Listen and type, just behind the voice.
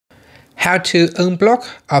How to unblock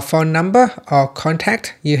a phone number or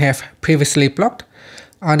contact you have previously blocked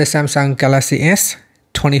on the Samsung Galaxy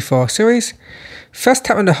S24 series. First,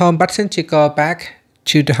 tap on the home button to go back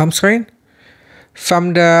to the home screen.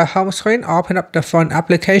 From the home screen, open up the phone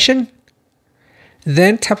application.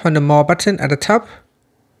 Then tap on the More button at the top.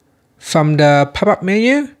 From the pop-up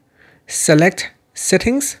menu, select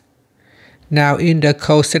Settings. Now in the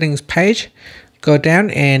call settings page, go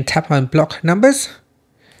down and tap on Block Numbers.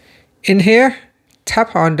 In here,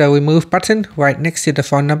 tap on the Remove button right next to the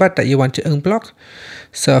phone number that you want to unblock.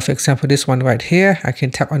 So for example, this one right here, I can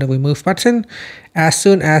tap on the Remove button. As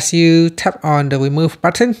soon as you tap on the Remove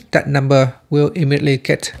button, that number will immediately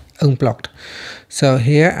get unblocked. So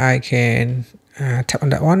here I can tap on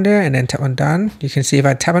that one there and then tap on Done. You can see if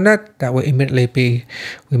I tap on that, that will immediately be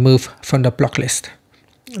removed from the block list.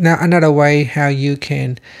 Now another way how you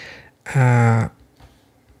can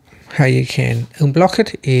unblock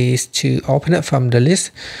it is to open it from the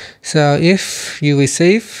list. So if you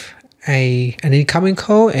receive an incoming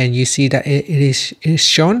call and you see that it is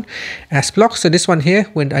shown as blocked, so this one here,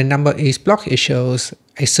 when a number is blocked, it shows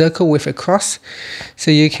a circle with a cross. So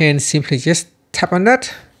you can simply just tap on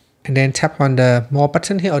that and then tap on the More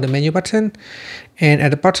button here, or the menu button, and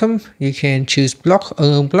at the bottom you can choose block or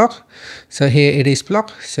unblock. So here it is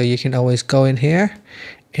blocked, so you can always go in here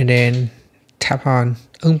and then tap on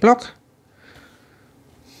unblock.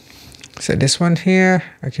 So this one here,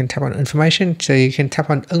 I can tap on information, so you can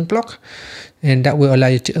tap on unblock and that will allow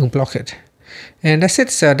you to unblock it. And that's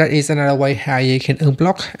it. So that is another way how you can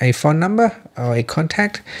unblock a phone number or a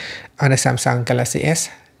contact on the Samsung Galaxy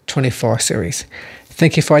S24 series.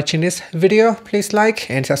 Thank you for watching this video. Please like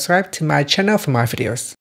and subscribe to my channel for more videos.